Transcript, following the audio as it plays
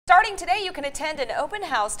Starting today, you can attend an open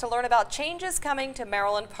house to learn about changes coming to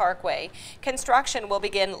Maryland Parkway. Construction will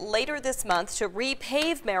begin later this month to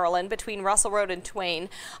repave Maryland between Russell Road and Twain.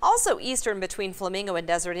 Also, eastern between Flamingo and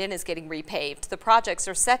Desert Inn is getting repaved. The projects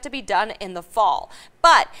are set to be done in the fall.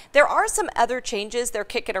 But there are some other changes they're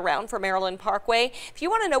kicking around for Maryland Parkway. If you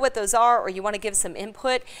want to know what those are or you want to give some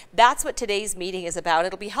input, that's what today's meeting is about.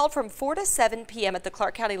 It'll be held from 4 to 7 p.m. at the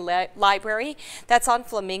Clark County Library. That's on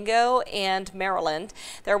Flamingo and Maryland.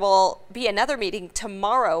 There will be another meeting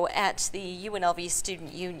tomorrow at the UNLV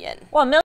Student Union. Well,